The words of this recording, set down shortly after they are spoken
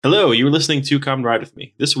Hello, you are listening to Kamen Ride with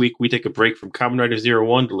me. This week, we take a break from Kamen Rider Zero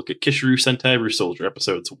One to look at Kishiru Sentai Ryusoulger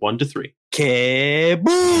episodes 1 to 3. Kaboom!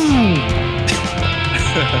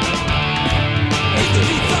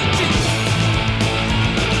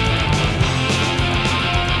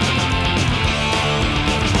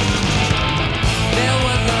 There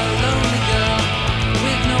was a lonely girl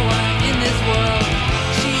with no one in this world.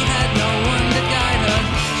 She had no one to guide her.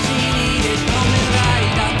 She needed Kamen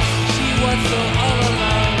Rider. She was so all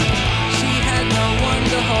alone. She had no one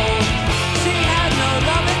to hold. She had no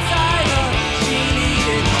love inside her. She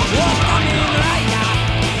needed Kamen Rider.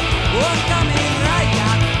 Kamen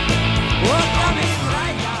Rider. Kamen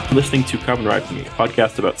Rider. Listening to Kamen Ride with me, a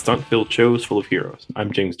podcast about stunt-filled shows full of heroes.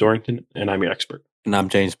 I'm James Dorrington, and I'm your expert. And I'm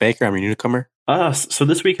James Baker. I'm your newcomer. So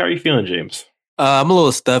this week, how are you feeling, James? I'm a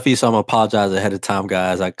little stuffy, so I'm going to apologize ahead of time,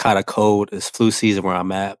 guys. I caught a cold. It's flu season where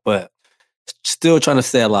I'm at, but still trying to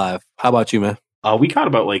stay alive. How about you, man? We caught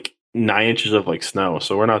about 9 inches of snow,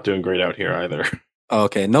 so we're not doing great out here either.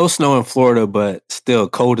 Okay, no snow in Florida, but still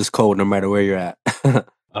cold is cold no matter where you're at.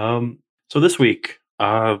 So this week,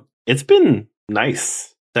 it's been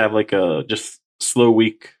nice to have a just slow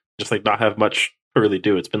week, just not have much to really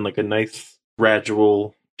do. It's been a nice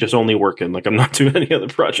gradual, just only working. I'm not doing any other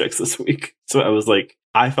projects this week. So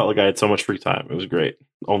I felt like I had so much free time. It was great.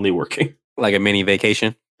 Only working. Like a mini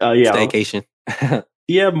vacation? Yeah. Staycation?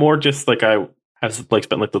 Yeah, more just I have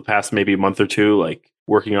spent the past maybe month or two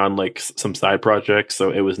working on some side projects. So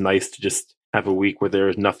it was nice to just have a week where there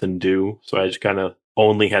was nothing due. So I just kind of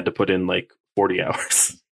only had to put in 40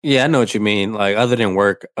 hours. Yeah, I know what you mean. Other than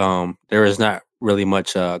work, there is not really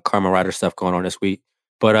much Kamen Rider stuff going on this week.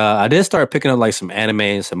 But I did start picking up some anime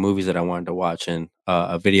and some movies that I wanted to watch and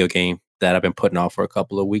a video game that I've been putting off for a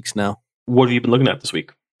couple of weeks now. What have you been looking at this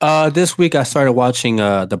week? This week I started watching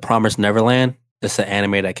The Promised Neverland. It's an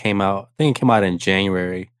anime that came out. I think it came out in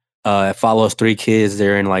January. It follows 3 kids.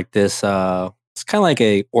 They're in this. It's kind of like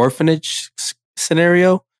a orphanage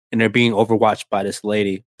scenario, and they're being overwatched by this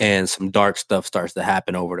lady. And some dark stuff starts to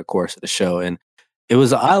happen over the course of the show. And it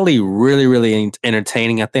was oddly really, really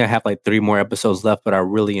entertaining. I think I have 3 more episodes left, but I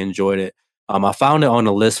really enjoyed it. I found it on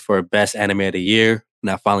the list for best anime of the year, and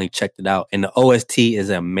I finally checked it out. And the OST is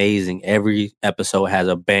amazing. Every episode has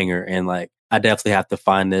a banger, and I definitely have to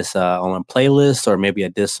find this on a playlist or maybe a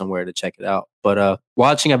disc somewhere to check it out. But I've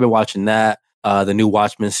been watching that. The new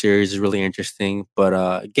Watchmen series is really interesting.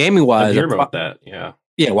 But gaming wise, I hear about that.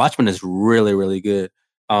 Yeah, Watchmen is really, really good.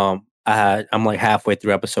 I'm halfway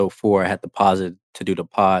through episode 4. I had to pause it to do the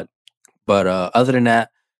pod. But other than that,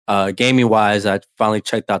 gaming wise, I finally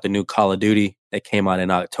checked out the new Call of Duty that came out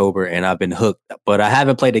in October, and I've been hooked. But I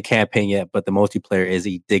haven't played the campaign yet, but the multiplayer is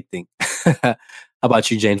addicting. How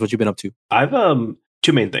about you, James? What you been up to? I've 2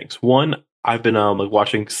 main things. One, I've been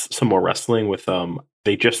watching some more wrestling with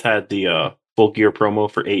they just had the Full Gear promo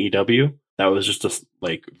for AEW. That was just a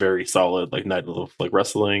very solid night of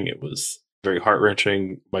wrestling. It was very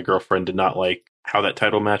heart-wrenching. My girlfriend did not like how that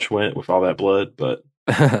title match went with all that blood, but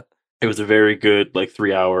it was a very good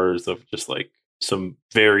 3 hours of just some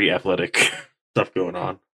very athletic stuff going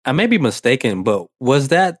on. I may be mistaken, but was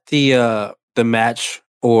that the match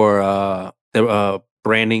or the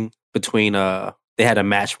branding between they had a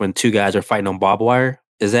match when 2 guys are fighting on barbed wire?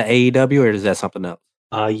 Is that AEW or is that something else?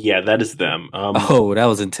 Yeah, that is them. Oh, that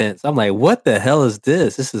was intense. I'm like, what the hell is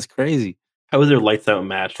this? This is crazy. How was their lights out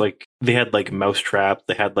match? They had mouse traps.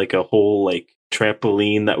 They had a whole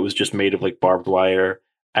trampoline that was just made of barbed wire.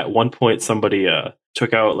 At one point, somebody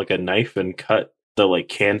took out a knife and cut the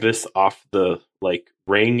canvas off the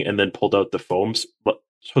ring, and then pulled out the foams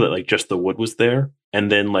so that just the wood was there,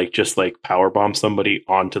 and then just power bomb somebody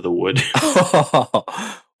onto the wood.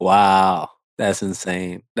 Wow, that's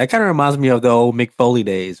insane. That kind of reminds me of the old Mick Foley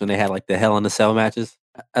days when they had the Hell in a Cell matches.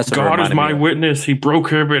 That's what God is my witness. He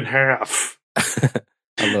broke him in half.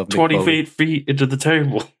 I love 28 feet into the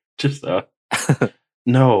table. Just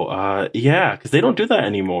no, yeah, because they don't do that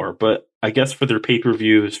anymore. But I guess for their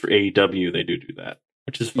pay-per-views for AEW, they do that,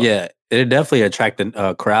 which is fun. Yeah, it definitely attracted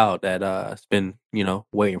a crowd that has been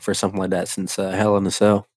waiting for something like that since Hell in a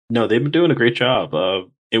Cell. No, they've been doing a great job.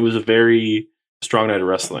 It was a very strong night of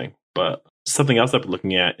wrestling. But something else I've been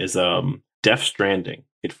looking at is Death Stranding.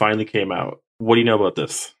 It finally came out. What do you know about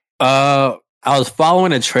this? I was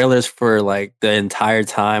following the trailers for the entire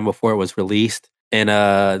time before it was released, and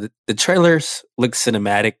the trailers looked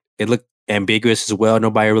cinematic. It looked ambiguous as well.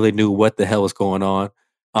 Nobody really knew what the hell was going on.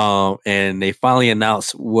 And they finally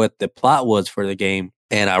announced what the plot was for the game.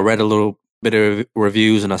 And I read a little bit of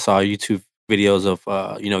reviews, and I saw YouTube videos of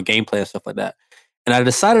gameplay and stuff like that. And I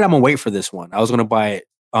decided I'm gonna wait for this one. I was gonna buy it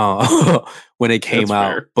when it came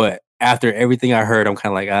out, but after everything I heard, I'm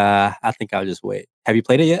kind of like, I think I'll just wait. Have you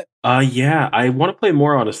played it yet? Yeah, I want to play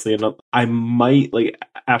more honestly, and I might like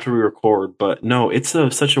after we record. But no, it's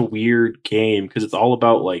such a weird game because it's all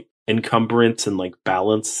about like encumbrance and like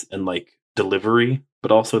balance and like delivery,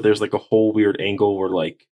 but also there's like a whole weird angle where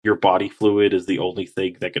like your body fluid is the only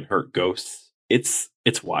thing that can hurt ghosts. It's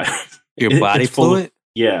wild. Your body it's full of- fluid?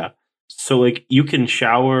 yeah. So like you can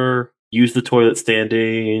shower, use the toilet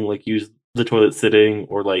standing, like use the toilet sitting,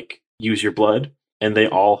 or like use your blood, and they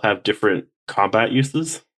all have different combat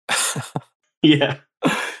uses. Yeah.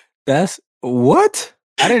 That's what?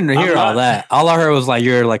 I didn't hear all not- that. All I heard was like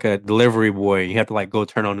you're like a delivery boy. You have to like go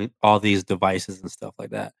turn on all these devices and stuff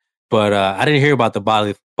like that. But I didn't hear about the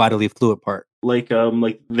bodily fluid part. Like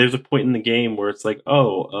there's a point in the game where it's like,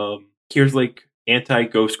 here's like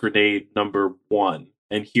anti-ghost grenade number 1,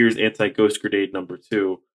 and here's anti-ghost grenade number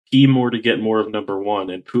 2. Pee more to get more of number 1,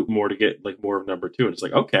 and poop more to get like more of number 2. And it's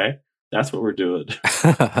like, okay, that's what we're doing.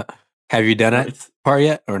 Have you done that It's, part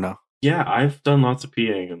yet or no? yeah, I've done lots of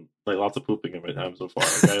peeing and like lots of pooping in my time so far.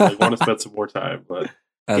 Like, I like, want to spend some more time, but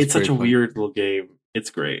That's it's such pretty a funny. weird little game. It's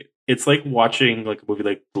great. It's like watching like a movie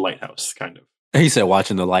like The Lighthouse, kind of. He said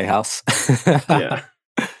watching the lighthouse. Yeah.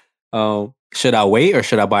 Should I wait or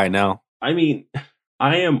should I buy it now? I mean,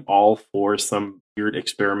 I am all for some weird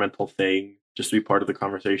experimental thing just to be part of the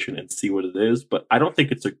conversation and see what it is, but I don't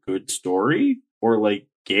think it's a good story or like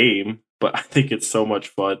game, but I think it's so much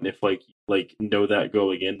fun if like know that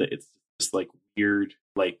going in that it's just like weird,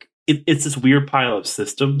 like it's this weird pile of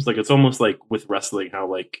systems. Like it's almost like with wrestling how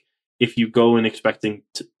like if you go in expecting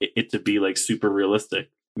it to be like super realistic,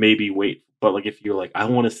 maybe wait, but like if you're like I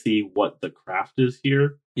want to see what the craft is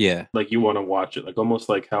here, Yeah. like you want to watch it, like almost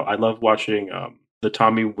like how I love watching the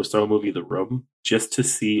Tommy Wiseau movie The Room, just to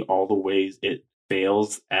see all the ways it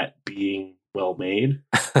fails at being well made.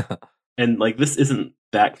 And like this isn't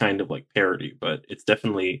that kind of like parody, but it's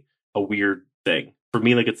definitely a weird thing for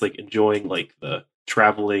me. Like it's like enjoying like the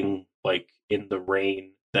traveling like in the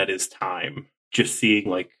rain that is time, just seeing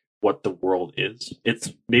like what the world is.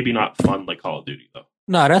 It's maybe not fun like Call of Duty though.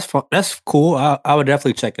 No, that's fun. That's cool. I would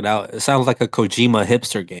definitely check it out. It sounds like a Kojima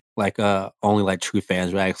hipster game. Like only like true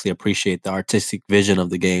fans would actually appreciate the artistic vision of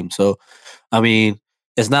the game. So, I mean,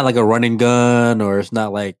 it's not like a running gun or it's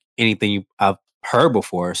not like anything I've heard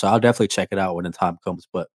before. So I'll definitely check it out when the time comes.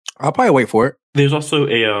 But I'll probably wait for it. There's also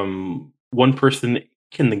a one person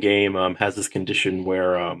in the game has this condition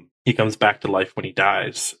where he comes back to life when he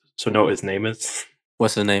dies. So know what his name is?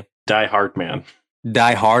 What's the name? Die Hard Man.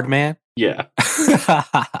 Die Hard Man. Yeah.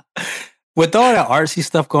 With all that artsy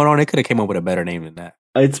stuff going on, they could have came up with a better name than that.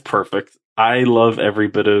 It's perfect. I love every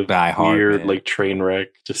bit of Die Hard, weird man. like train wreck.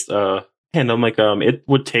 Just and I'm like it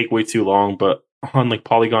would take way too long, but on like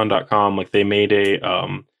polygon.com like they made a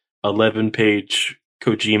 11-page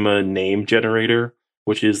Kojima name generator,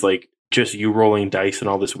 which is like just you rolling dice and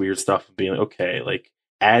all this weird stuff and being like, okay, like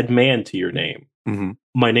add man to your name. Mm-hmm.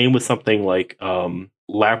 My name was something like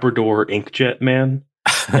Labrador Inkjet Man,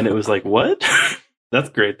 and it was like, what? That's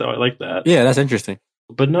great though. I like that. Yeah, that's interesting.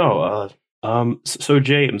 But no, so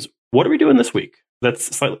James, what are we doing this week?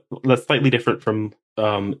 That's slightly different from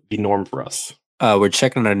the norm for us. We're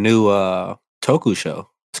checking a new Toku show.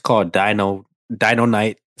 It's called Dino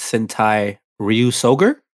Knight Sentai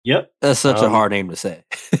Ryusoger. Yep, That's such a hard name to say.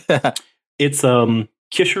 it's Kishiru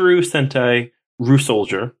Sentai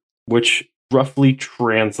Ryusoldier, which roughly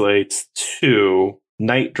translates to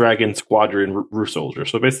Night Dragon Squadron Ryusoldier.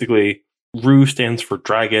 So basically, Ryu stands for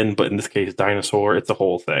dragon, but in this case, dinosaur. It's a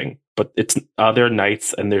whole thing. But it's there are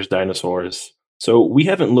knights and there's dinosaurs. So we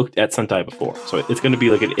haven't looked at Sentai before. So it's going to be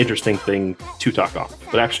like an interesting thing to talk on.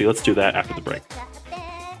 But actually, let's do that after the break.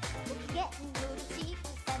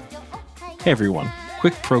 Hey everyone,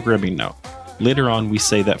 quick programming note. Later on, we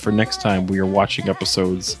say that for next time we are watching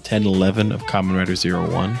episodes 10 and 11 of Kamen Rider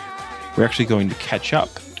 01. We're actually going to catch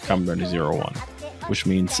up to Kamen Rider 01, which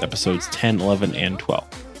means episodes 10, 11, and 12.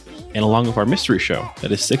 And along with our mystery show,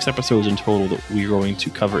 that is 6 episodes in total that we're going to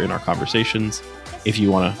cover in our conversations if you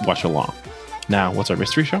want to watch along. Now, what's our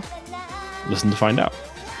mystery show? Listen to find out.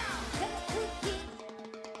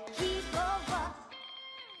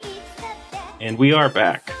 And we are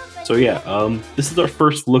back. So yeah, this is our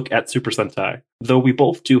first look at Super Sentai. Though we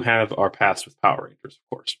both do have our past with Power Rangers,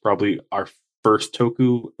 of course. Probably our first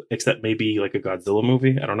Toku, except maybe like a Godzilla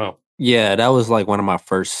movie. I don't know. Yeah, that was like one of my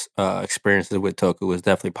first experiences with Toku. Was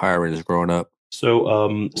definitely Power Rangers growing up.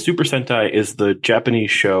 So Super Sentai is the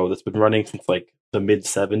Japanese show that's been running since like the mid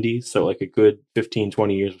 70s. So like a good 15,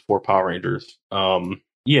 20 years before Power Rangers.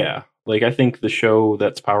 Yeah, like I think the show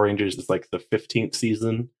that's Power Rangers is like the 15th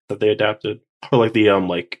season that they adapted. Or like the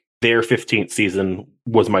their 15th season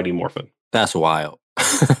was Mighty Morphin. That's wild.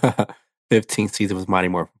 15th season was Mighty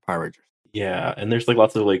Morphin Power Rangers. Yeah, and there's like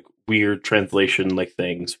lots of like weird translation like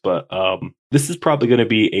things, but this is probably going to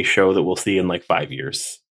be a show that we'll see in like 5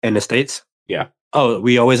 years. In the States? Yeah. Oh,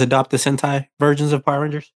 we always adopt the Sentai versions of Power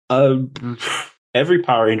Rangers? Every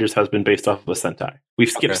Power Rangers has been based off of a Sentai. We've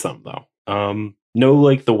skipped some though. No,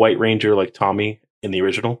 like the White Ranger, like Tommy in the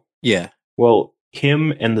original. Yeah. Well,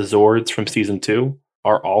 him and the Zords from season 2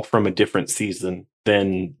 are all from a different season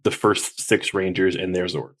than the first 6 Rangers and their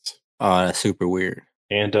Zords. Oh, that's super weird.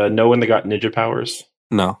 And know when they got ninja powers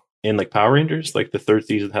No. in like Power Rangers? Like the 3rd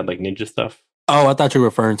season had like ninja stuff. Oh, I thought you were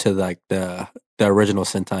referring to like the original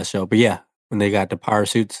Sentai show. But yeah, when they got the power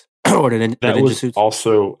suits or the That ninja was suits.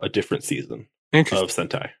 also a different season Interesting. of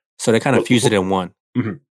Sentai. So they kind of Well, fused it in one.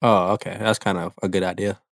 Mhm. Oh, okay. That's kind of a good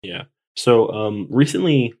idea. Yeah. So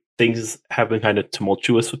recently things have been kind of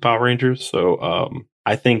tumultuous with Power Rangers. So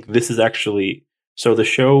I think this is actually so the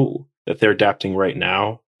show that they're adapting right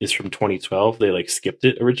now is from 2012. They like skipped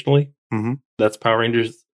it originally. Mhm. That's Power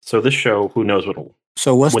Rangers. So this show, who knows what'll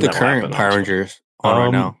So what's when the that will current happen, Power honestly. Rangers on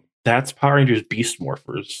right now? That's Power Rangers Beast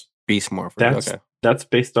Morphers. Beast Morphers. That's Okay. that's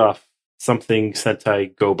based off something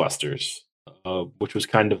Sentai Go Busters, which was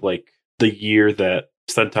kind of like the year that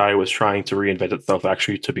Sentai was trying to reinvent itself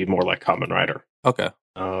actually to be more like Kamen Rider. Okay.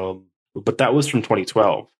 But that was from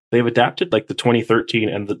 2012. They've adapted like the 2013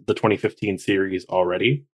 and the 2015 series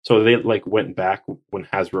already. So they like went back when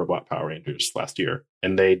Hasbro bought Power Rangers last year,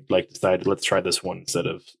 and they like decided let's try this one instead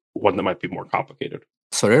of one that might be more complicated.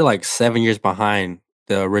 So they're like 7 years behind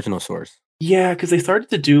the original source. Yeah, because they started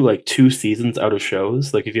to do like 2 seasons out of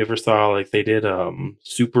shows. Like if you ever saw like they did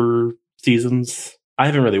super seasons. I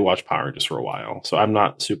haven't really watched Power Rangers for a while, so I'm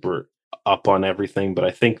not super up on everything, but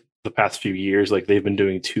I think the past few years, like they've been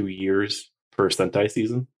doing 2 years per Sentai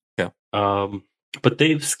season. Yeah. But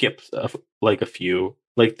they've skipped like a few.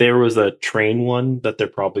 Like there was a train one that they're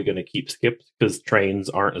probably going to keep skipped because trains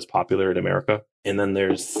aren't as popular in America. And then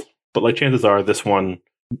but like chances are this one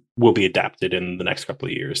will be adapted in the next couple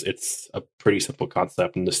of years. It's a pretty simple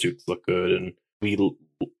concept, and the suits look good, and we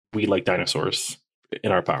like dinosaurs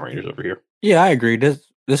in our Power Rangers over here. Yeah, I agree.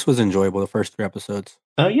 This was enjoyable. The first 3 episodes.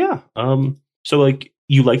 Yeah. So like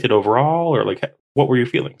you liked it overall, or like what were your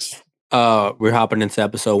feelings? We're hopping into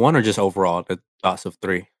episode 1 or just overall the thoughts of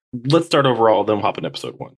 3. Let's start overall, then we'll hop in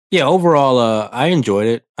episode 1. Yeah, overall, I enjoyed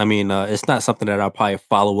it. I mean, it's not something that I'll probably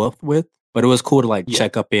follow up with, but it was cool to like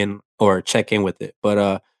check in with it.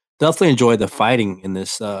 But definitely enjoyed the fighting in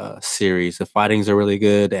this series. The fightings are really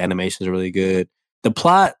good. The animations are really good. The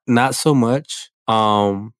plot, not so much.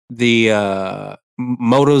 The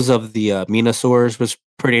motives of the Minosaurs was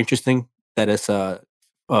pretty interesting. That it's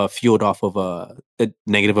fueled off of the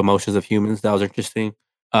negative emotions of humans. That was interesting.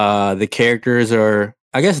 The characters are,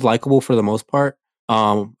 I guess, likable for the most part.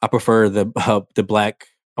 I prefer the black.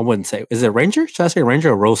 I wouldn't say, is it Ranger? Should I say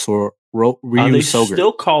Ranger or Ryu They Soger?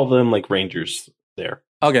 still call them like Rangers there.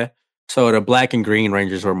 Okay, so the black and green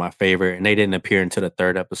Rangers were my favorite, and they didn't appear until the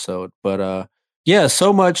 3rd episode. But yeah,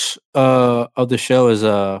 so much of the show is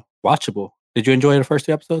watchable. Did you enjoy the first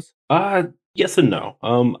 2 episodes? Yes and no.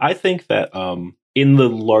 I think that in the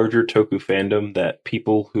larger Toku fandom, that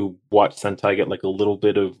people who watch Sentai get like a little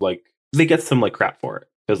bit of like they get some like crap for it,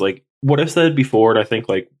 because like what I've said before, and I think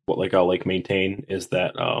like what like I'll like maintain is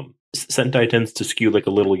that Sentai tends to skew like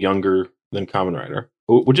a little younger than Kamen Rider,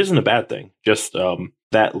 which isn't a bad thing. Just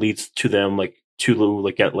that leads to them like to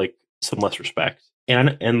like get like some less respect.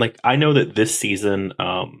 And like I know that this season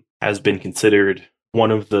has been considered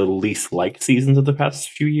one of the least liked seasons of the past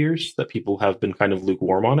few years, that people have been kind of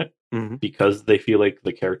lukewarm on it because they feel like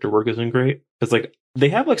the character work isn't great. Because like they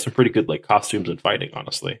have like some pretty good like costumes and fighting,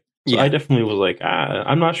 honestly. So Yeah. I definitely was like,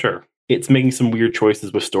 I'm not sure. It's making some weird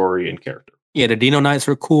choices with story and character. Yeah, the Dino Knights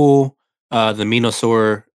were cool. The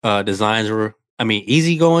Minosaur designs were, I mean,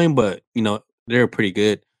 easygoing, but you know they were pretty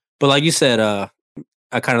good. But like you said,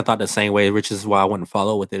 I kind of thought the same way, which is why I wouldn't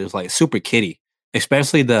follow with it. It was like super kiddie,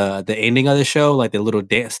 especially the ending of the show, like the little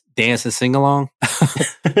dance and sing along.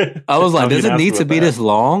 I was like, does it need to be this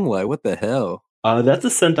long? Like, what the hell? That's a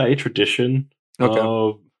Sentai tradition.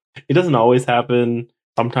 Okay. It doesn't always happen.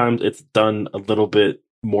 Sometimes it's done a little bit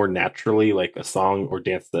more naturally, like a song or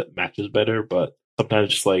dance that matches better. But sometimes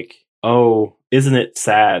just like, oh, isn't it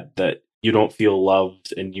sad that you don't feel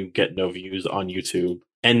loved and you get no views on YouTube?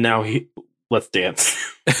 And now let's dance.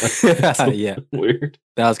 That's Yeah, weird.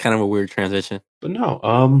 that was kind of a weird transition. But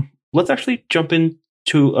no, let's actually jump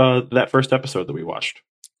into that first episode that we watched.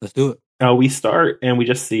 Let's do it. We start and we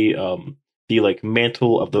just see the like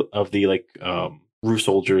mantle of the like Rue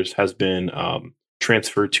soldiers has been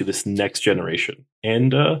transferred to this next generation,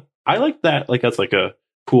 and I like that. Like that's like a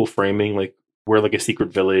cool framing. Like we're like a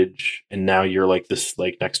secret village, and now you're like this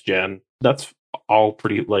like next gen. That's all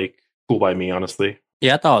pretty like cool by me, honestly.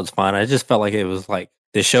 Yeah, I thought it was fun. I just felt like it was like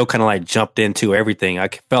the show kind of like jumped into everything.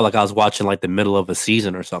 Felt like I was watching like the middle of a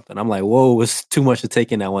season or something. I'm like, whoa, it's too much to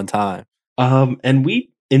take in at one time. And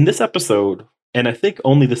we in this episode, and I think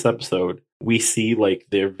only this episode, we see like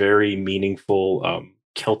their very meaningful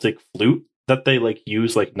Celtic flute that they like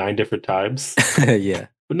use like 9 different times. Yeah.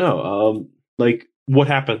 But no, like what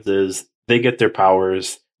happens is they get their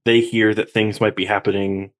powers. They hear that things might be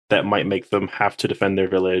happening that might make them have to defend their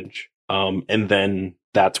village. And then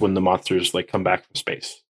that's when the monsters like come back from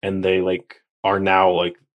space, and they like are now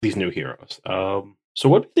like these new heroes. So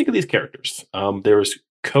what do you think of these characters? There's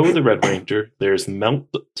Ko the Red Ranger, there's Melt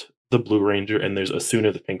the Blue Ranger, and there's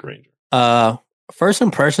Asuna the Pink Ranger. First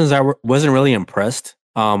impressions, wasn't really impressed.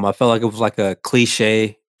 I felt like it was like a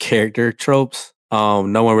cliche character tropes.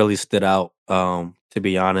 No one really stood out. To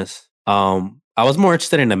be honest, I was more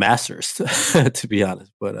interested in the Masters, to be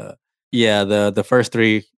honest. But yeah, the first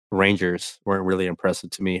 3 Rangers weren't really impressive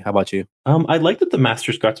to me. How about you? I like that the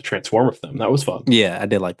Masters got to transform with them. That was fun. Yeah, I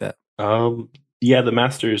did like that. Yeah, the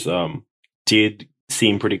Masters did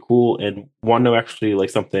seem pretty cool, and want to know actually like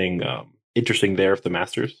something interesting there of the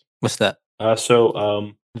Masters. What's that?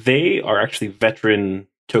 So they are actually veteran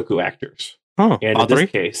Toku actors. Oh, And all in this 3?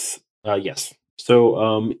 case, yes.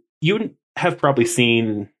 So you have probably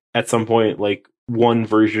seen at some point like one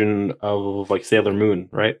version of like Sailor Moon,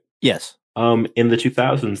 right? Yes. In the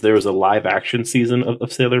 2000s, there was a live action season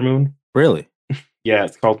of Sailor Moon. Really? Yeah,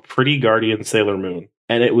 it's called Pretty Guardian Sailor Moon,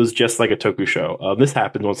 and it was just like a Toku show. This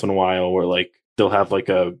happens once in a while where like they'll have like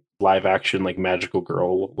a live action like magical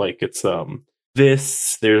girl. Like it's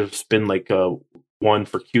this. There's been like a one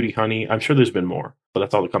for Cutie Honey. I'm sure there's been more, but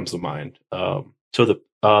that's all that comes to mind. So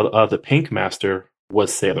the Pink Master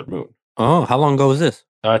was Sailor Moon. Oh, how long ago was this?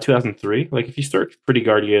 2003. Like if you search Pretty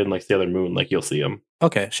Guardian like Sailor Moon, like you'll see him.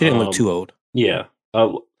 Okay, she didn't look too old. Yeah.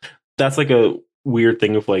 That's like a weird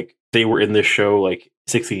thing of like they were in this show like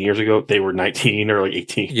 16 years ago. They were 19 or like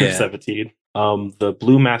 18 or Yeah. 17. The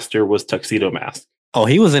Blue Master was Tuxedo Mask. Oh,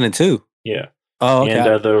 he was in it too. Yeah. Oh, okay.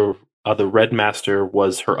 And the Red Master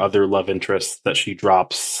was her other love interest that she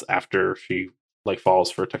drops after she like falls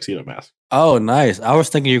for Tuxedo Mask. Oh, nice. I was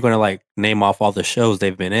thinking you're going to like name off all the shows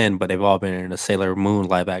they've been in, but they've all been in a Sailor Moon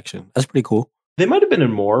live action. That's pretty cool. They might have been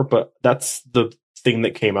in more, but that's the thing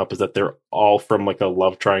that came up is that they're all from like a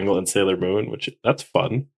love triangle in Sailor Moon, which that's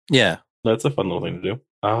fun. Yeah. That's a fun little thing to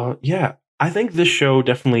do. Yeah, I think this show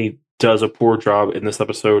definitely does a poor job in this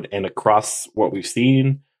episode and across what we've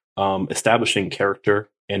seen, establishing character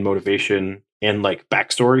and motivation and like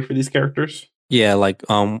backstory for these characters. Yeah, like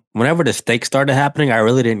whenever the stakes started happening, I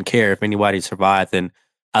really didn't care if anybody survived, and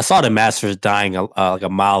I saw the Masters dying like a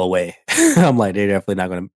mile away. I'm like, they're definitely not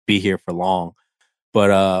going to be here for long.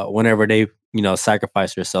 But whenever they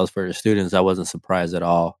sacrificed themselves for the students, I wasn't surprised at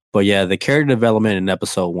all. But yeah, the character development in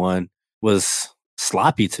episode 1 was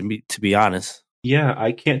sloppy to me, to be honest. Yeah,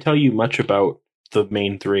 I can't tell you much about the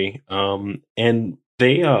main 3. And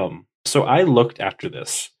they so I looked after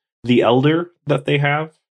this. The elder that they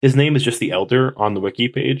have, his name is just the elder on the wiki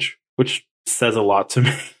page, which says a lot to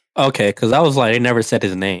me. Okay, because I was like, they never said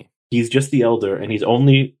his name. He's just the elder, and he's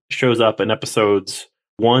only shows up in episodes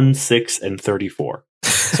 1, 6, and 34.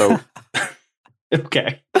 So,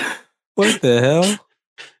 okay. What the hell?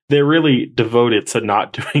 They're really devoted to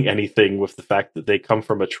not doing anything with the fact that they come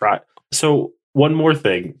from a tribe. So, one more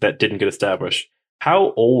thing that didn't get established.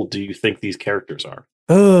 How old do you think these characters are?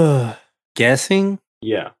 Guessing?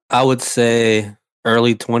 Yeah. I would say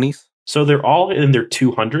early 20s. So, they're all in their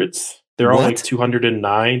 200s. They're all like What?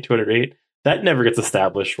 209, 208. That never gets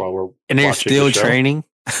established while we're And they're watching still the show. training?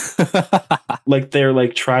 Like their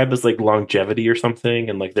like tribe is like longevity or something,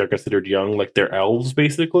 and like they're considered young, like they're elves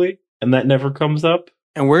basically, and that never comes up.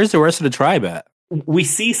 And where's the rest of the tribe at? We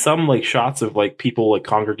see some like shots of like people like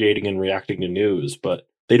congregating and reacting to news, but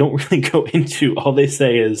they don't really go into. All they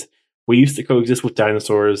say is we used to coexist with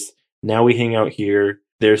dinosaurs. Now we hang out here.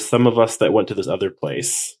 There's some of us that went to this other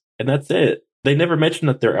place, and that's it. They never mention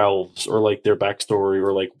that they're elves or like their backstory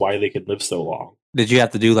or like why they could live so long. Did you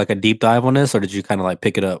have to do like a deep dive on this, or did you kind of like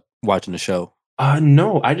pick it up watching the show?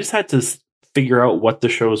 No, I just had to figure out what the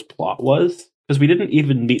show's plot was because we didn't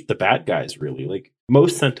even meet the bad guys really. Like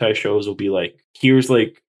most Sentai shows will be like, here's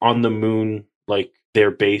like on the moon, like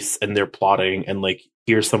their base and they're plotting, and like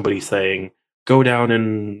here's somebody saying, go down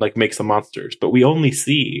and like make some monsters. But we only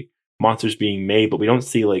see monsters being made, but we don't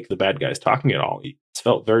see like the bad guys talking at all. It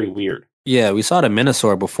felt very weird. Yeah, we saw the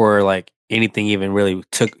Minosaur before like anything even really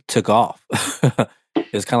took off.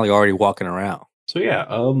 It's kind of like already walking around. So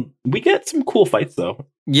yeah, we get some cool fights though.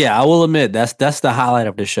 Yeah, I will admit that's the highlight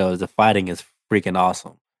of the show. Is the fighting is freaking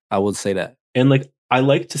awesome. I would say that. And like I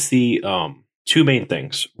like to see two main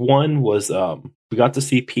things. One was we got to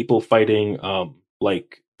see people fighting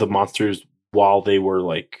like the monsters while they were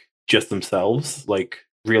like just themselves, like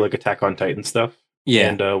real like Attack on Titan stuff. Yeah.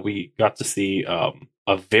 And we got to see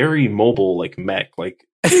a very mobile like mech, like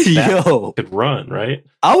that Yo, could run, right?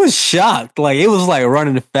 I was shocked. Like it was like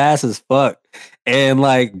running fast as fuck and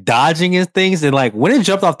like dodging and things. And like when it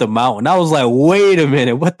jumped off the mountain, I was like, wait a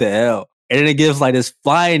minute, what the hell? And then it gives like this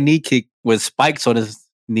flying knee kick with spikes on his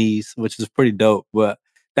knees, which is pretty dope. But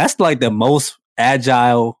that's like the most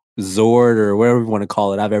agile Zord or whatever you want to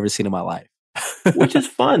call it I've ever seen in my life. Which is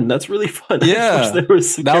fun. That's really fun. Yeah. I wish there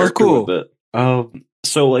was some That was character cool. with it.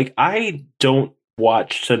 So like I don't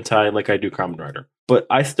watch Sentai like I do Kamen Rider, but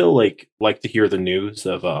I still like to hear the news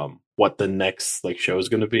of what the next like show is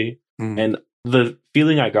going to be. Mm. And the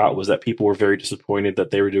feeling I got was that people were very disappointed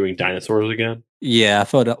that they were doing dinosaurs again. Yeah, I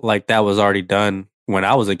felt like that was already done when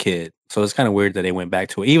I was a kid. So it's kind of weird that they went back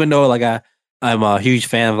to it. Even though like I'm a huge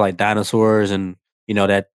fan of like dinosaurs and you know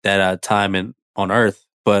that time on Earth,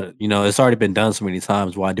 but you know it's already been done so many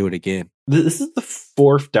times. Why do it again? This is the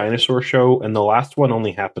fourth dinosaur show, and the last one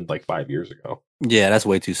only happened like 5 years ago. Yeah, that's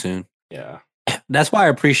way too soon. Yeah. That's why I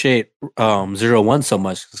appreciate 01 so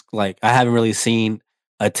much. 'Cause, like I haven't really seen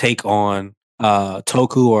a take on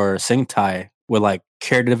Toku or Sentai with like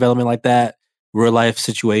character development like that, real life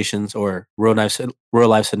situations or real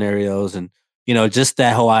life scenarios, and you know just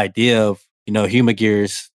that whole idea of you know human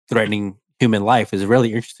gears threatening human life is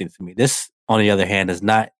really interesting to me. This, on the other hand, is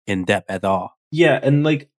not in depth at all. Yeah, and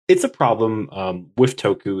like it's a problem with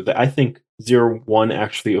Toku that I think 01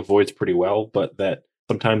 actually avoids pretty well, but that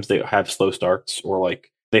sometimes they have slow starts or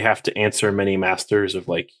like they have to answer many masters of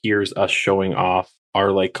like here's us showing off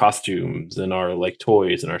our like costumes and our like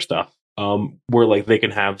toys and our stuff. Where like they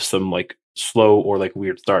can have some like slow or like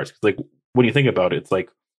weird starts. Like when you think about it, it's like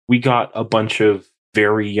we got a bunch of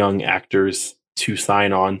very young actors to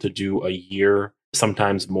sign on to do a year,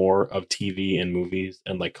 sometimes more, of TV and movies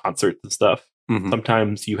and like concerts and stuff. Mhm.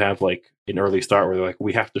 Sometimes you have like an early start where they're like,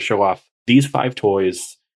 we have to show off these 5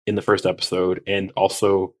 toys in the first episode and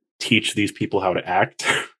also teach these people how to act.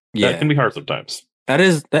 Yeah, That can be hard sometimes. I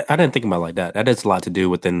didn't think about it like that. That has a lot to do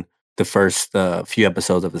within the first few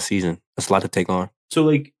episodes of the season. That's a lot to take on. So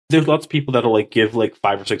like there's lots of people that'll like give like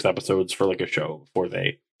 5 or 6 episodes for like a show before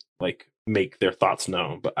they like make their thoughts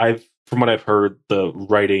known. But from what I've heard, the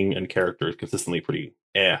writing and character is consistently pretty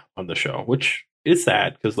on the show, which is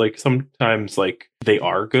sad because like sometimes like they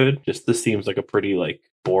are good. Just this seems like a pretty like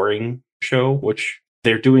boring show, which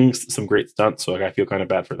they're doing some great stunts, so like I feel kind of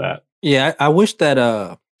bad for that. Yeah, I wish that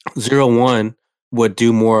 01 would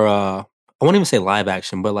do more I won't even say live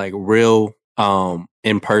action, but like real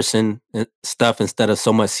in person stuff instead of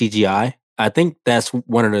so much CGI. I think that's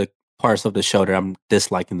one of the parts of the show that I'm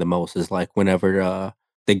disliking the most is like whenever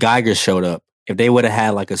the Geigers showed up. If they would have had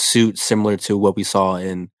like a suit similar to what we saw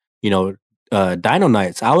in, you know, Dino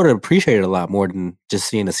Knights, I would have appreciated it a lot more than just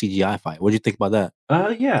seeing a CGI fight. What do you think about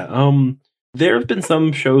that? Yeah. There have been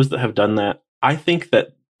some shows that have done that. I think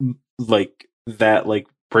that like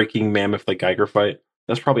breaking mammoth like Geiger fight,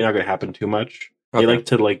 that's probably not going to happen too much. Okay. They like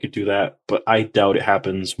to like do that, but I doubt it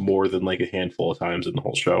happens more than like a handful of times in the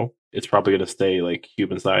whole show. It's probably going to stay like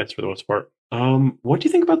human size for the most part. What do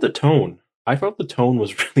you think about the tone? I felt the tone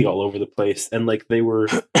was really all over the place, and like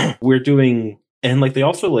we're doing, and like they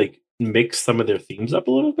also like mixed some of their themes up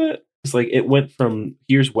a little bit. It's like it went from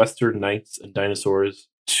here's Western knights and dinosaurs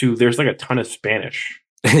to there's like a ton of Spanish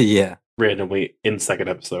Yeah. randomly in the second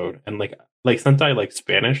episode, and like Sentai like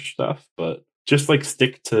Spanish stuff, but just like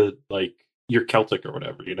stick to like your Celtic or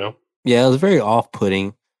whatever, you know? Yeah, it was very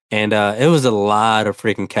off-putting, and it was a lot of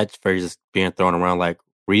freaking catchphrases being thrown around, like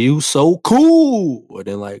 "Ryu so cool," and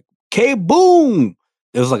then like "K-boom."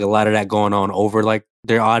 There was like a lot of that going on over like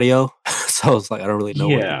their audio, so it's like I don't really know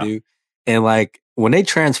what to do. And like when they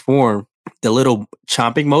transform, the little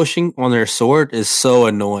chomping motion on their sword is so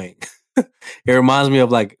annoying. It reminds me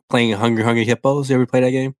of like playing Hungry Hippos. You ever play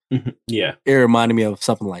that game? Yeah. It reminded me of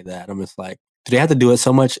something like that. I'm just like, do they have to do it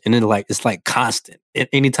so much? And then like it's like constant.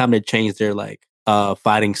 Anytime they change their like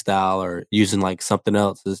fighting style or using like something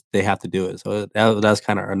else, they have to do it. So that's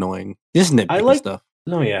kind of annoying. Just nitpicky stuff.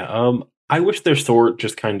 No, yeah. I wish their sword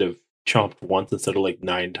just kind of chomped once instead of like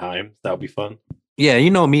 9 times. That would be fun. Yeah,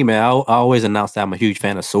 you know me, man. I always announce that I'm a huge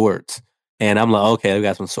fan of swords. And I'm like, okay, we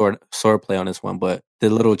got some sword play on this one, but the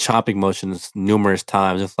little chopping motions numerous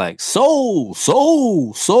times, it's like so.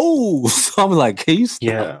 So I'm like, can you stop?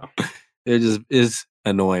 Yeah. It just is.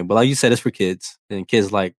 annoying. But like you said, it's for kids, and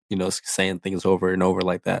kids like saying things over and over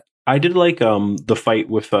like that. I did like the fight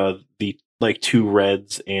with the like two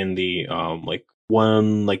reds and the like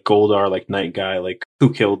one like Goldar like night guy like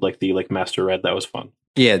who killed like the like Master Red. That was fun.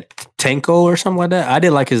 Yeah, Tenko or something like that. I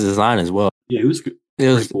did like his design as well. Yeah, it was good. It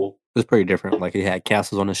was Pretty cool. it was pretty different. Like he had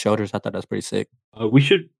castles on his shoulders. I thought that was pretty sick. We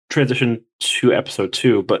should transition to episode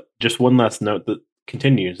 2, but just one last note that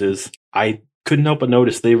continues is I couldn't help but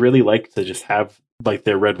notice they really like to just have like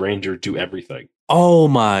their Red Ranger do everything. Oh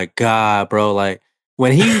my god, bro! Like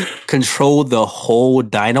when he controlled the whole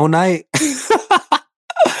Dino Knight.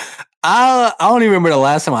 I don't even remember the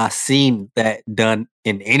last time I seen that done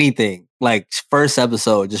in anything. Like first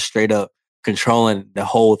episode, just straight up controlling the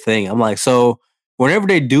whole thing. I'm like, so whenever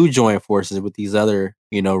they do join forces with these other,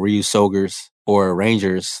 Ryu Sogers or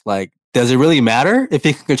Rangers, like, does it really matter if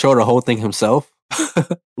he can control the whole thing himself?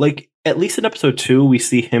 Like at least in episode 2, we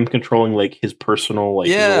see him controlling like his personal like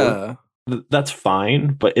Yeah. Zord. That's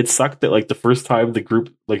fine, but it sucked that like the first time the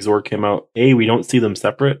group like Zord came out, A, we don't see them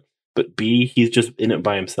separate, but B, he's just in it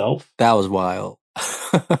by himself. That was wild.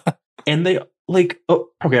 And they like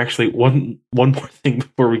okay, actually one more thing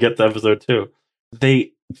before we get to episode 2.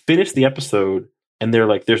 They finish the episode and they're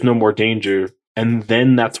like, there's no more danger. And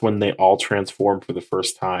then that's when they all transform for the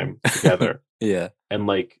first time together. Yeah. And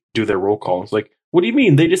like do their roll call. It's like, what do you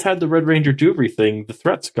mean? They just had the Red Ranger do everything. The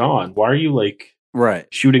threat's gone. Why are you like Right.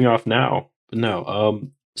 shooting off now? But no.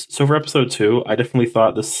 So for episode 2, I definitely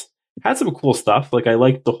thought this had some cool stuff. Like I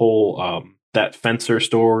liked the whole that fencer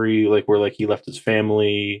story, like where like he left his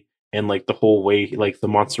family and like the whole way like the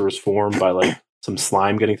monster was formed by like some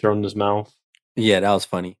slime getting thrown in his mouth. Yeah, that was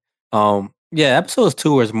funny. Yeah, episode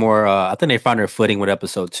 2 was more. I think they found their footing with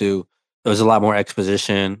episode 2. There was a lot more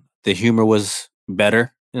exposition. The humor was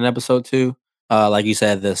better in episode 2. Like you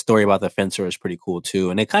said, the story about the fencer was pretty cool too,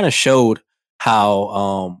 and it kind of showed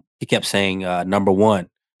how he kept saying number one,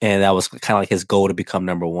 and that was kind of like his goal to become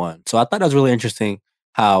number one. So I thought that was really interesting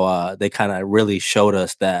how they kind of really showed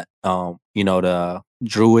us that the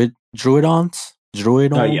druidons,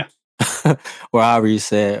 Yeah. or however you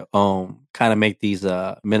said, kind of make these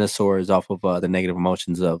minosaurs off of the negative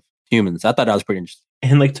emotions of humans. I thought that was pretty interesting.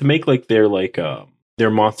 And like to make like their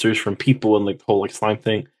monsters from people and like the whole like slime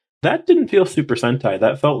thing, that didn't feel Super Sentai.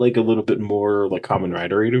 That felt like a little bit more like Kamen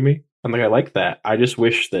Rider-y to me. And like I like that. I just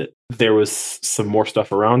wish that there was some more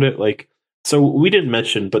stuff around it. Like, so we didn't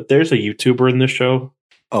mention, but there's a YouTuber in this show.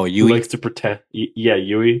 Oh, Who Yui? likes to pretend? Yeah,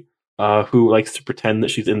 Yui. Who likes to pretend that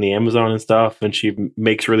she's in the Amazon and stuff, and she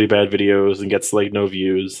makes really bad videos and gets like no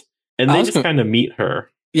views. And I they was just kind of meet her.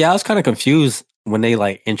 Yeah, I was kind of confused when they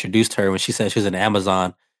like introduced her when she said she was an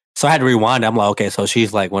Amazon. So I had to rewind. I'm like, okay, so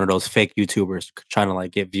she's like one of those fake YouTubers trying to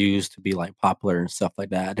like get views to be like popular and stuff like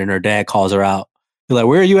that. And her dad calls her out. He's like,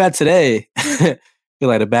 "Where are you at today?" You're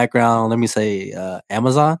like the background. Let me say,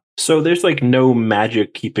 Amazon. So there's like no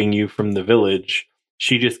magic keeping you from the village.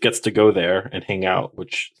 She just gets to go there and hang out,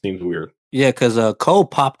 which seems weird. Yeah, because Cole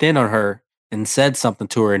popped in on her and said something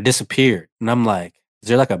to her and disappeared. And I'm like, is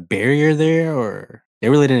there like a barrier there, or they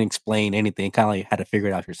really didn't explain anything? Kind of like had to figure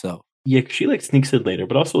it out yourself. Yeah, 'cause she like sneaks in later,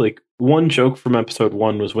 but also like one joke from episode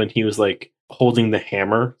 1 was when he was like holding the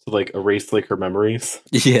hammer to like erase like her memories.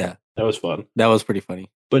 Yeah, That was fun. that was pretty funny.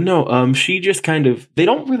 But no, she just kind of, they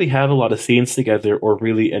don't really have a lot of scenes together or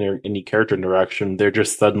really any character interaction. They're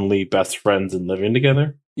just suddenly best friends and living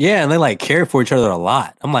together. Yeah, and they like care for each other a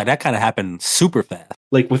lot. I'm like, that kind of happened super fast.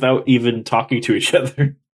 Like without even talking to each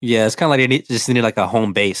other. Yeah, it's kind of like they just needed like a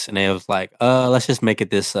home base, and it was like, let's just make it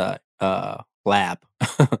this lab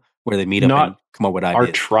where they meet up Not and come up with Our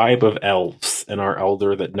ideas. tribe of elves and our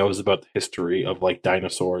elder that knows about the history of like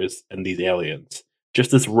dinosaurs and these aliens.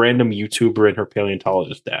 Just this random YouTuber and her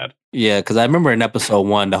paleontologist dad. Yeah, because I remember in episode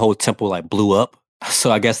 1, the whole temple like blew up.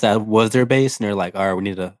 So I guess that was their base, and they're like, all right, we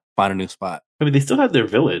need to find a new spot. I mean, they still had their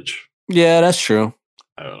village. Yeah, that's true.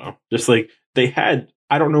 I don't know. Just like they had,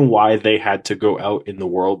 I don't know why they had to go out in the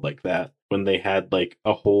world like that when they had like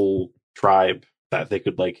a whole tribe that they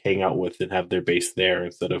could like hang out with and have their base there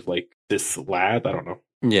instead of like this lab. I don't know.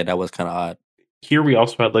 Yeah, that was kind of odd. Here we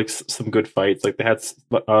also had like some good fights. Like they had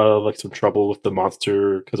like some trouble with the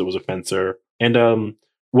monster because it was a fencer. And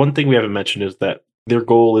one thing we haven't mentioned is that their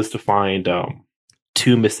goal is to find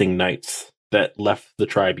 2 missing knights that left the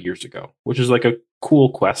tribe years ago, which is like a cool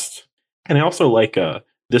quest. And I also like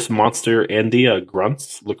this monster and the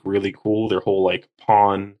grunts look really cool. Their whole like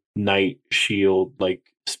pawn, knight, shield, like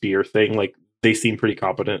spear thing. Like they seem pretty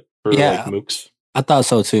competent for Yeah. like mooks. I thought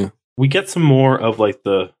so too. We get some more of like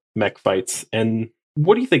the mech fights. And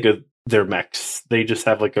what do you think of their mechs? They just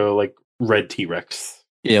have like a red T-Rex.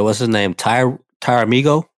 Yeah, what's his name?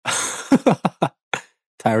 Tyramigo?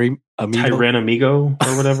 Tyree Amigo. Tyrannamigo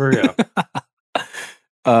or whatever.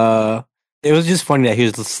 Yeah. It was just funny that he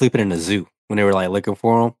was sleeping in the zoo when they were like looking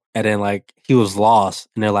for him, and then like he was lost,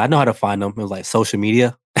 and they're like, "I know how to find him." It was like social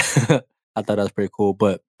media. I thought that was pretty cool,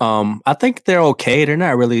 but I think they're okay. They're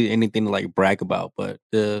not really anything to like brag about, but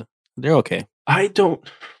they're okay. I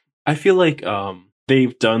feel like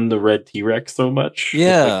they've done the Red T-Rex so much. With, like,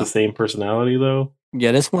 Yeah. the same personality though.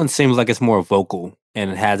 Yeah, this one seems like it's more vocal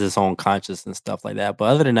and it has its own conscience and stuff like that. But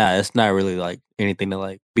other than that, it's not really like anything to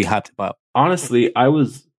like be hyped about. Honestly,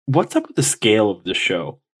 what's up with the scale of the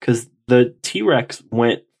show? Because the T-Rex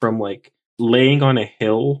went from like laying on a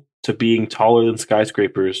hill to being taller than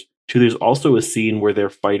skyscrapers to there's also a scene where they're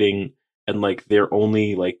fighting and like they're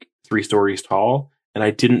only like 3 stories tall. And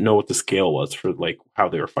I didn't know what the scale was for like how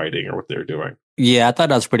they were fighting or what they were doing. Yeah, I thought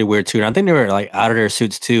that was pretty weird too. And I think they were like out of their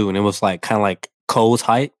suits too, and it was like kind of like Cole's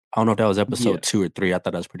height. I don't know if that was episode Yeah. 2 or 3. I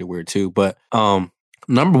thought that was pretty weird too. But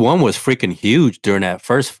number 1 was freaking huge during that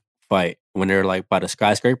first fight when they were like by the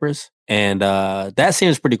skyscrapers, and that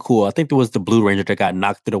seems pretty cool. I think there was the Blue Ranger that got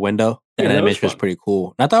knocked through the window. Yeah, That that was animation was fun. pretty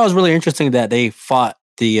cool. And I thought it was really interesting that they fought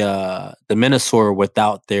the Minosaur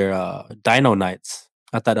without their Dino Knights.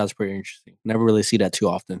 I thought that was pretty interesting. Never really see that too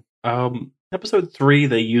often. Episode 3,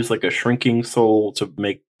 they use like a shrinking soul to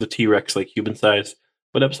make the T-Rex like human size.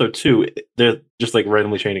 But episode 2, they're just like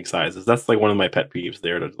randomly changing sizes. That's like one of my pet peeves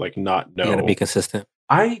there to like not know. You gotta be consistent.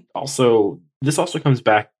 This also comes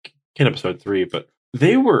back in episode 3, but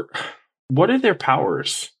what are their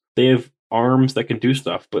powers? They have arms that can do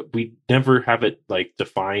stuff, but we never have it like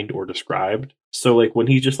defined or described. So like when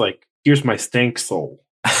he's just like, here's my stank soul.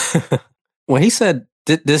 When he said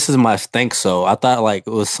this is my stink soul, I thought like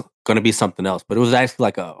it was gonna be something else, but it was actually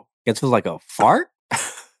like I guess it was like a fart.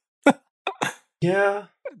 Yeah.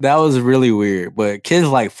 That was really weird, but kids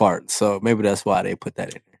like farts, so maybe that's why they put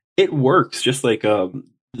that in there. It works, just like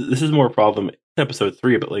this is more a problem in episode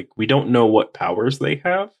 3, but like we don't know what powers they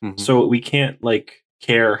have. Mhm. So we can't like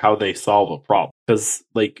care how they solve a problem, because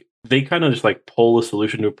like they kind of just like pull a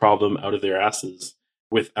solution to a problem out of their asses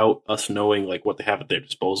without us knowing like what they have at their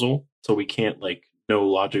disposal. So we can't like know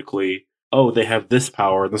logically, oh, they have this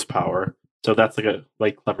power and this power, so that's like a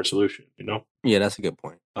like clever solution, you know. Yeah, that's a good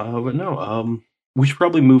point. But no, we should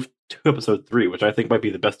probably move to episode 3, which I think might be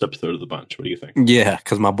the best episode of the bunch. What do you think? Yeah,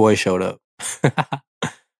 because my boy showed up.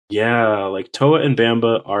 Yeah, like Toa and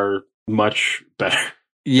Bamba are much better.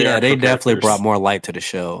 Yeah, they actual definitely characters. brought more light to the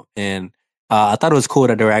show, and I thought it was cool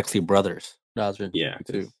that they were actually brothers. That was really Yeah.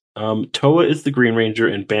 too. Toa is the Green Ranger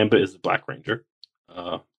and Bamba is the Black Ranger.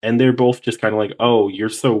 And they're both just kind of like, oh, you're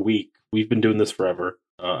so weak. We've been doing this forever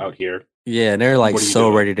out here. Yeah, and they're like What are you so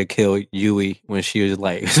doing? ready to kill Yui when she was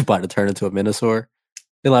like was about to turn into a Minosaur.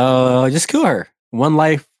 They're like, oh, just kill her. One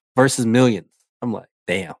life versus millions. I'm like,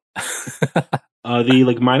 damn. The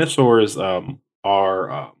like Minosaurs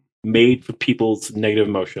are made for people's negative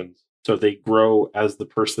emotions. So they grow as the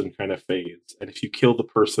person kind of fades. And if you kill the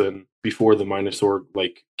person before the Minosaur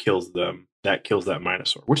like kills them, that kills that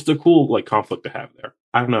Minosaur, which is a cool like conflict to have there.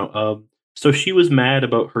 I don't know. So she was mad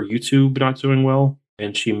about her YouTube not doing well,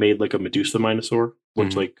 and she made like a Medusa Minosaur,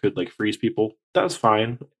 which Mhm. like could like freeze people. That was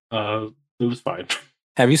fine. It was fine.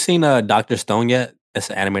 Have you seen Doctor Stone yet? It's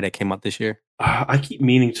an anime that came out this year. I keep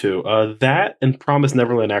meaning to. That and Promise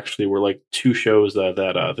Neverland actually were like 2 shows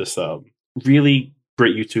that this really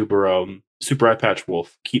great YouTuber Super Eye Patch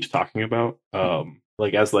Wolf keeps talking about.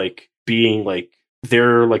 Like as like being like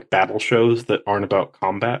they're like battle shows that aren't about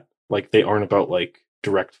combat. Like they aren't about like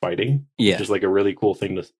direct fighting. Yeah. Which is like a really cool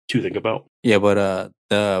thing to think about. Yeah, but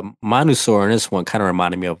the Minosaur in this one kind of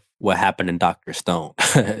reminded me of what happened in Doctor Stone.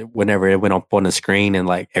 Whenever it went up on the screen and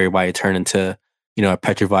like everybody turned into, you know, a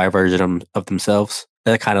petrified version of themselves.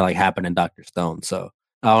 That kind of like happened in Doctor Stone. So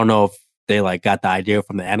I don't know if they like got the idea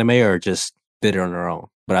from the anime or just did it on their own.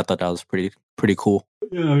 But I thought that was pretty cool.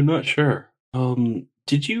 Yeah, I'm not sure.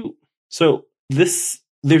 Did you? So there's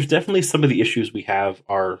definitely some of the issues we have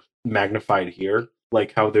are magnified here,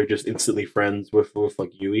 like how they're just instantly friends with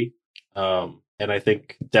like Yui. And I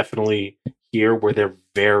think definitely here where they're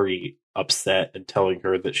very upset and telling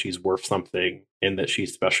her that she's worth something and that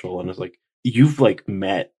she's special, and it's like you've like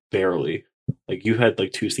met barely, like you had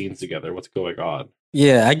like 2 scenes together. What's going on?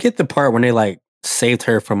 Yeah, I get the part when they like saved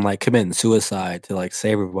her from like committing suicide to like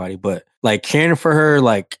save everybody, but like caring for her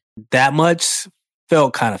like that much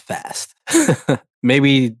felt kind of fast.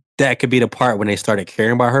 Maybe that could be the part when they started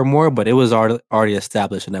caring about her more, but it was already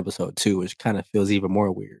established in episode 2, which kind of feels even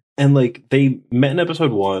more weird. And like they met in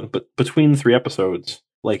episode 1, but between the 3 episodes,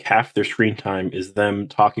 like half their screen time is them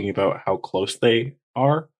talking about how close they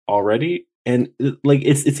are already. And like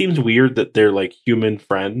it seems weird that their like human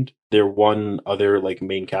friend, their one other like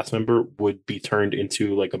main cast member, would be turned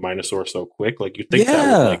into like a Minosaur so quick. Like you think that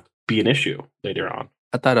would Yeah. like be an issue later on.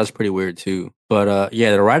 I thought that was pretty weird too. But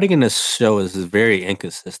yeah, the writing in this show is very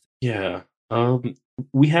inconsistent. Yeah.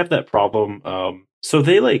 We have that problem. So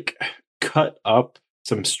they like cut up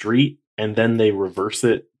some street and then they reverse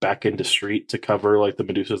it back into street to cover like the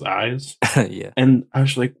Medusa's eyes. Yeah. And I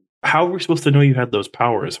was like, how are we supposed to know you had those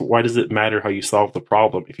powers? Why does it matter how you solve the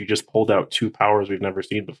problem if you just pulled out two powers we've never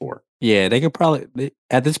seen before? Yeah, they could probably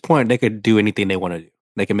at this point they could do anything they want to do.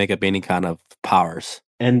 They can make up any kind of powers.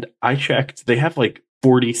 And I checked, they have like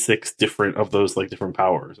 46 different of those like different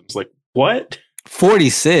powers. I was like, what?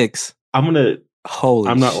 46. I'm Holy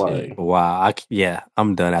I'm not shit. lying. Wow. Yeah,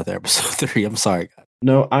 I'm done after episode 3. I'm sorry, guys.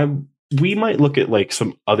 No, we might look at like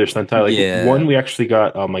some other Sentai. Like Yeah. one we actually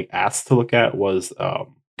got like asked to look at was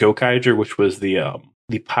Gokaiger, which was the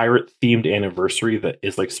pirate themed anniversary that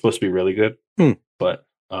is like supposed to be really good. But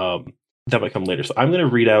that might come later. So I'm gonna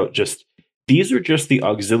read out just these are just the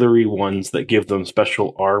auxiliary ones that give them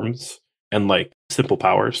special arms and like simple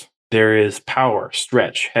powers. There is power,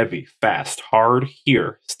 stretch, heavy, fast, hard,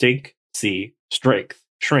 hear, stink, see, strength,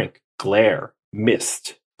 shrink, glare,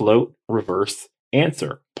 mist, float, reverse,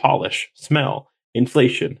 answer, polish, smell,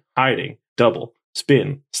 inflation, hiding, double,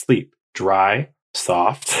 spin, sleep, dry,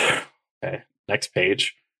 soft. Okay, next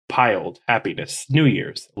page. Piled, happiness, New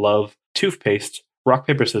Year's, love, toothpaste, rock,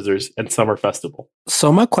 paper, scissors, and summer festival.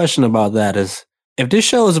 So my question about that is, if this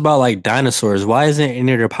show is about like dinosaurs, why isn't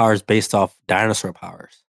any of their powers based off dinosaur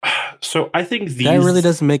powers? So I think these That really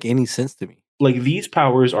doesn't make any sense to me. like these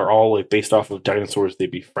powers are all like based off of dinosaurs they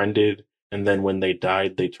befriended, and then when they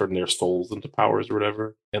died, they turned their souls into powers or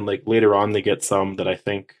whatever. And like later on, they get some that I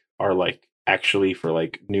think are like actually for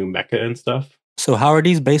like new mecha and stuff. So how are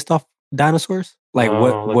these based off dinosaurs? Like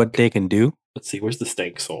like- what they can do? Let's see, where's the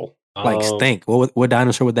stank soul? Like stink. What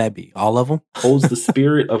dinosaur would that be? All of them? Holds the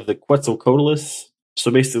spirit of the Quetzalcoatlus. So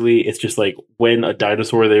basically, it's just like when a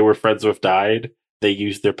dinosaur they were friends with died, they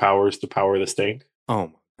used their powers to power the stank. Oh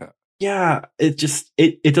my god. Yeah, it just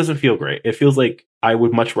it doesn't feel great. It feels like I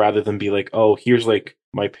would much rather than be like, oh, here's like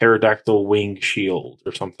my pterodactyl wing shield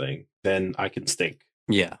or something, then I can stink.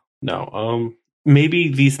 Yeah. No, maybe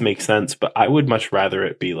these make sense, but I would much rather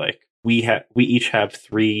it be like we each have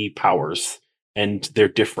 3 powers and they're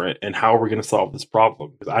different, and how are we going to solve this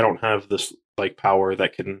problem? Because I don't have this like power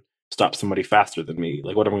that can stop somebody faster than me.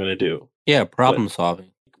 Like, what am I going to do? Yeah, problem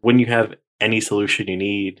solving. When you have any solution you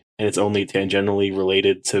need and it's only tangentially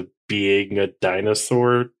related to being a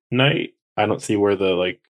dinosaur knight, I don't see where the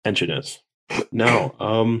like tension is.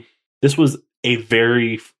 No, this was a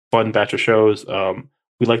very fun batch of shows.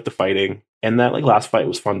 We liked the fighting, and that like last fight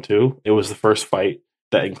was fun too. It was the first fight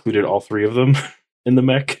that included all 3 of them in the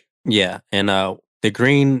mech. Yeah, and the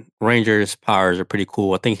Green Ranger's powers are pretty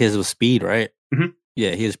cool. I think his was speed, right? Mhm.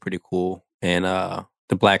 Yeah, he is pretty cool. And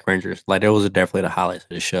the Black Rangers, like those are definitely the highlights of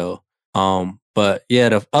the show. But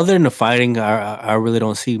yeah, other than the fighting, I really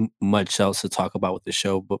don't see much else to talk about with the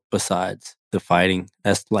show, but besides the fighting,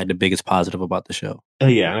 that's like the biggest positive about the show.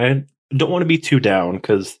 Yeah, and I don't want to be too down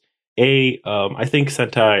because I think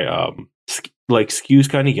Sentai like skews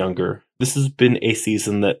kind of younger. This has been a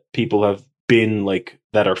season that people have been like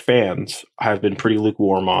that are fans have been pretty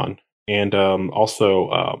lukewarm on, and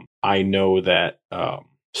also I know that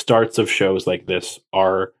starts of shows like this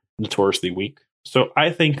are notoriously weak. So I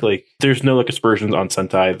think like there's no like aspersions on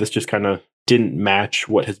Sentai. This just kind of didn't match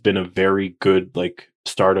what has been a very good like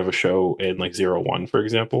start of a show in like 01, for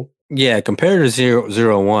example. Yeah, compared to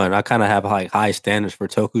 001, I kind of have like high standards for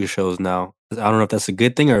Toku shows now. I don't know if that's a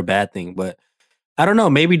good thing or a bad thing, but I don't know.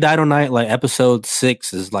 Maybe Dino Night like episode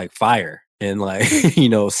 6 is like fire, and like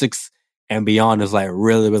 6 and beyond is like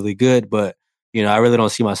really really good. But I really don't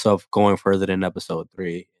see myself going further than episode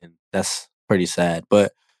 3, and that's pretty sad.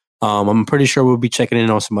 But I'm pretty sure we'll be checking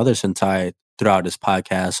in on some other Sentai throughout this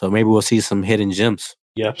podcast, so maybe we'll see some hidden gems.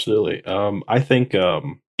 Yeah, absolutely. I think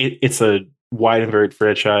it's a wide and varied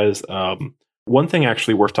franchise. One thing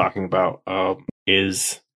actually worth talking about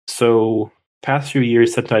is so past few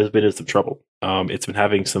years Sentai has been in some trouble. It's been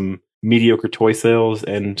having some mediocre toy sales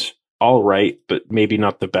and all right, but maybe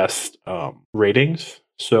not the best ratings.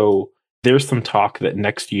 So there's some talk that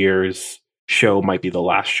next year's show might be the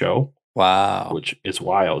last show. Wow. Which is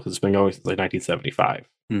wild because it's been going since like 1975.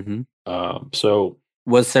 Mm-hmm. So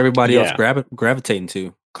what's everybody else Yeah. gravitating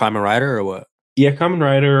to? Kamen Rider or what? yeah, Kamen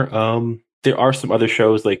Rider. There are some other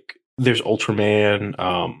shows like there's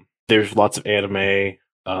Ultraman. There's lots of anime.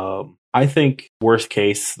 I think worst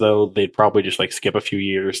case though, they'd probably just like skip a few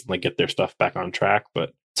years and like get their stuff back on track.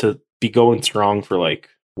 But to be going strong for like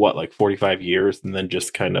what, like 45 years and then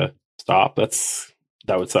just kind of stop.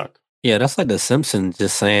 That would suck. Yeah, that's like The Simpsons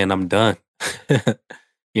just saying I'm done.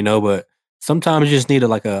 But sometimes you just need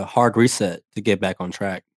like a hard reset to get back on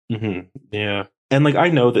track. Yeah. And like I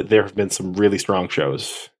know that there have been some really strong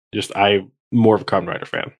shows. Just I'm more of a Kamen Rider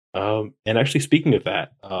fan. And actually speaking of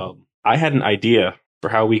that, I had an idea for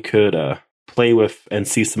how we could play with and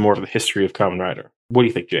see some more of the history of Kamen Rider. What do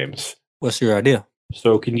you think, James? What's your idea?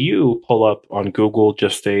 So can you pull up on Google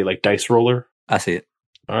just a like dice roller? I see it.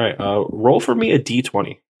 All right. Roll for me a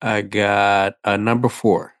D20. I got a number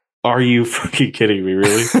 4. Are you fucking kidding me?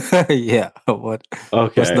 Really? Yeah. What?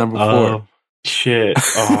 Okay. What's number 4? Shit.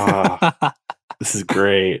 Oh, this is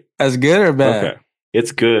great. That's good or bad? Okay.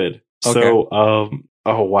 It's good. Okay. So,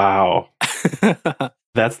 oh wow.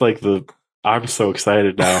 That's like I'm so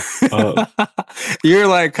excited now. You're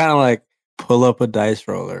like kind of like pull up a dice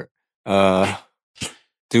roller.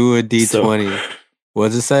 Do a D20. What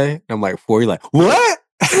does it say? I'm like 4. You're like, what?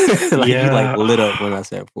 Like Yeah. you like lit up when I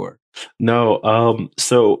said 4. No,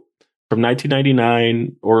 so from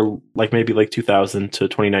 1999 or like maybe like 2000 to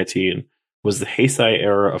 2019 was the Heisei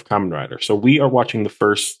era of Kamen Rider. So we are watching the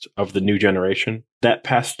first of the new generation. That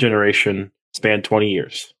past generation spanned 20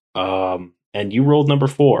 years. And you rolled number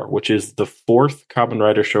 4, which is the 4th Kamen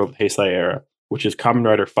Rider show of the Heisei era, which is Kamen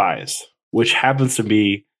Rider Faiz, which happens to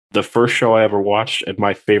be the first show I ever watched and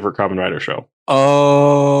my favorite Kamen Rider show.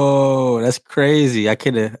 Oh, that's crazy. I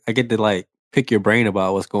get to like pick your brain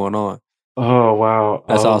about what's going on. Oh wow,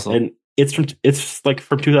 That's awesome. And it's like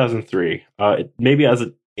from 2003. It maybe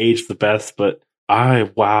hasn't aged the best, but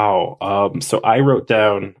wow. So I wrote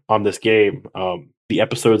down on this game the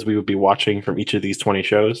episodes we would be watching from each of these 20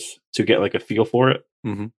 shows to get like a feel for it.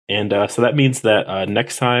 Mm-hmm. And so that means that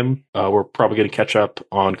next time we're probably going to catch up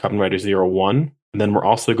on Kamen Rider 01. And then we're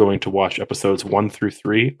also going to watch episodes 1 through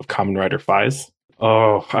 3 of Kamen Rider Faiz.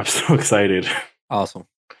 Oh, I'm so excited. Awesome.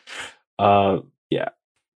 Yeah.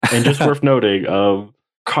 And just worth noting,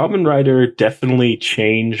 Kamen Rider definitely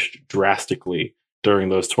changed drastically during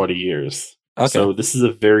those 20 years. Okay. So this is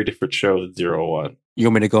a very different show than 01. You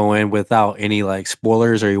want me to go in without any like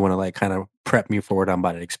spoilers, or you want to like kind of prep me for what I'm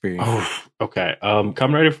about to experience? Oh, okay.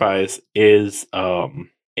 Kamen Rider Faiz is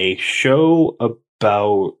a show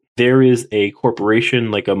about there is a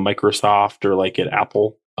corporation like a Microsoft or like an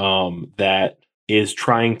Apple that is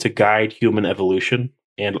trying to guide human evolution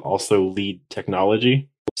and also lead technology.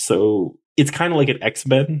 So it's kind of like an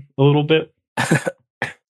X-Men a little bit,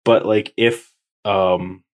 but like if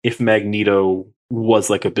Magneto was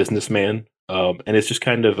like a businessman, and it's just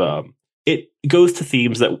kind of it goes to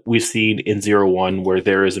themes that we've seen in 01 where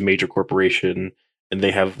there is a major corporation and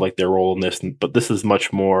they have like their role in this, but this is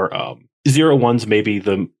much more 01's maybe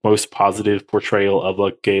the most positive portrayal of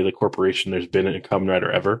like the corporation there's been in Kamen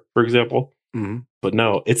Rider ever, for example. Mm-hmm. But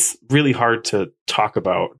no, it's really hard to talk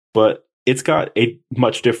about, but it's got a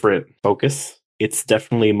much different focus. It's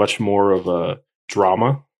definitely much more of a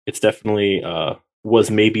drama. It's definitely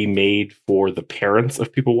was maybe made for the parents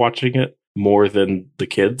of people watching it more than the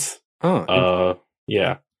kids. Oh,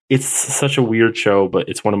 Yeah. It's such a weird show, but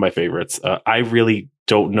it's one of my favorites. I really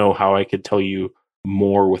don't know how I could tell you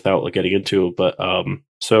more without like getting into it. But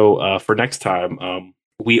so for next time,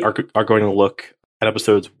 we are going to look at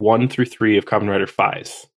episodes 1 through 3 of Kamen Rider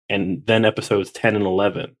Faiz, and then episodes 10 and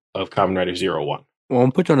 11 of Kamen Rider 01. well, I'm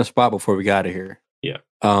gonna put you on the spot before we got out of here. Yeah.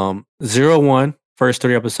 01, first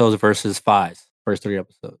 3 episodes versus 5, first 3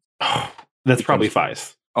 episodes. That's probably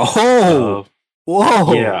Faiz. Oh,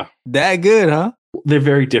 whoa, Yeah. that good, huh? They're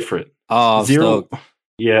very different. Oh, I'm stoked.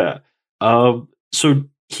 Yeah. So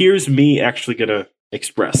here's me actually gonna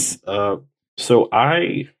express. So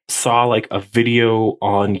I saw like a video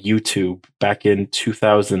on YouTube back in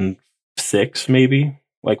 2006, maybe,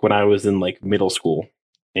 like when I was in like middle school,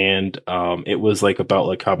 and it was like about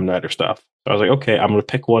like Kamen Rider stuff. So I was like, okay, I'm gonna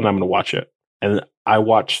pick one, I'm gonna watch it, and I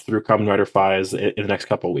watched through Kamen Rider Faiz in the next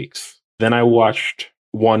couple of weeks. Then I watched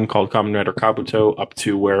one called Kamen Rider Kabuto up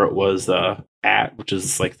to where it was at, which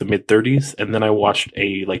is like the mid 30s, and then I watched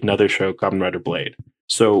another show, Kamen Rider Blade.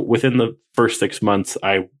 So within the first 6 months,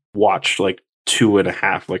 I watched like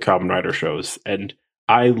 2.5 like Kamen Rider shows, and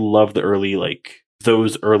I love the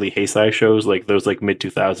those early Heisei shows, like those like mid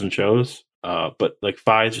 2000 shows. But like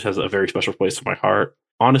Faiz just has a very special place in my heart.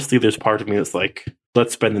 Honestly, there's part of me that's like,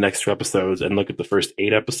 let's spend the next 2 episodes and look at the first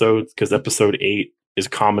 8 episodes, because episode 8 is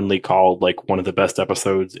commonly called like one of the best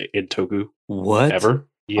episodes in Toku What? ever.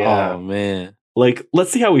 Yeah. Oh man. Like,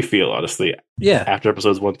 let's see how we feel, honestly, Yeah. after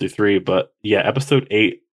episodes 1 through 3. But yeah, episode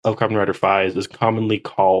 8 of Kamen Rider Faiz is commonly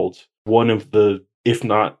called one of the, if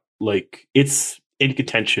not like, it's in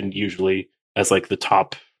contention usually as like the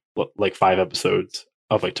top like 5 episodes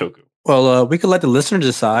of like Toku. Well, we could let the listeners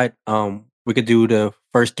decide. We could do the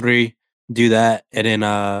first 3, do that, and then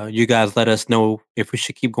you guys let us know if we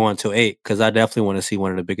should keep going to 8, because I definitely want to see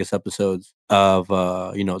one of the biggest episodes of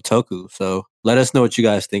Toku. So let us know what you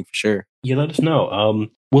guys think for sure. Yeah, let us know.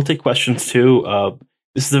 We'll take questions too.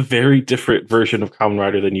 This is a very different version of Kamen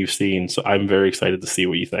Rider than you've seen, so I'm very excited to see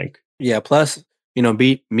what you think. Yeah. Plus,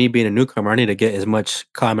 me being a newcomer, I need to get as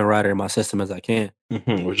much Kamen Rider in my system as I can.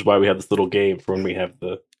 Which is why we have this little game for when we have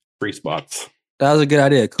the free spots. That was a good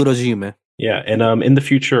idea. Kudos to you, man. Yeah, and in the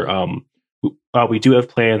future, we do have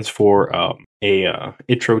plans for a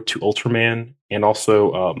intro to Ultraman, and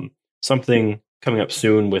also something coming up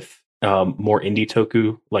soon with more indie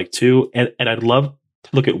Toku like too. And I'd love to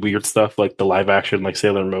look at weird stuff like the live action like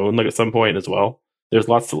Sailor Moon like at some point as well. There's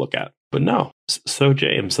lots to look at. But no, so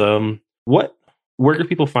James, where can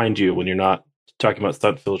people find you when you're not talking about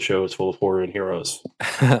stunt-filled shows full of horror and heroes?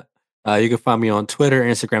 You can find me on Twitter,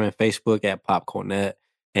 Instagram, and Facebook at PopCornet.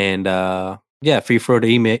 And feel free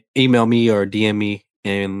to email me or DM me,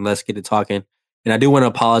 and let's get it talking. And I do want to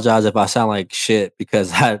apologize if I sound like shit,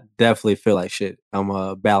 because I definitely feel like shit.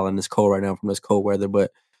 I'm battling this cold right now from this cold weather.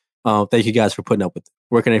 But thank you guys for putting up with it.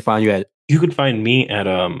 Where can I find you at? You can find me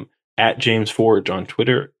at James Forge on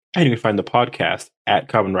Twitter, and you can find the podcast at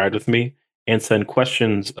Kamen Ride With Me, and send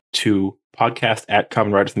questions to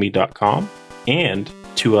podcast@kamenridewithme.com. And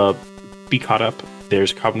to be caught up,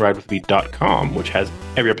 there's kamenridewithme.com, which has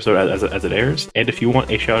every episode as it airs. And if you want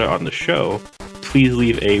a shout out on the show, please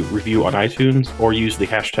leave a review on iTunes or use the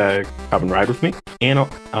hashtag KamenRideWithMe. And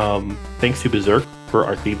thanks to Berserk for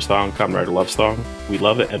our theme song, Kamen Rider Love Song. We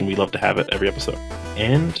love it, and we love to have it every episode.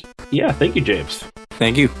 And yeah, thank you, James.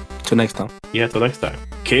 Thank you. Till next time. Yeah, till next time.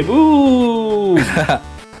 K-Boo!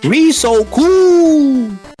 We so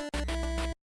cool!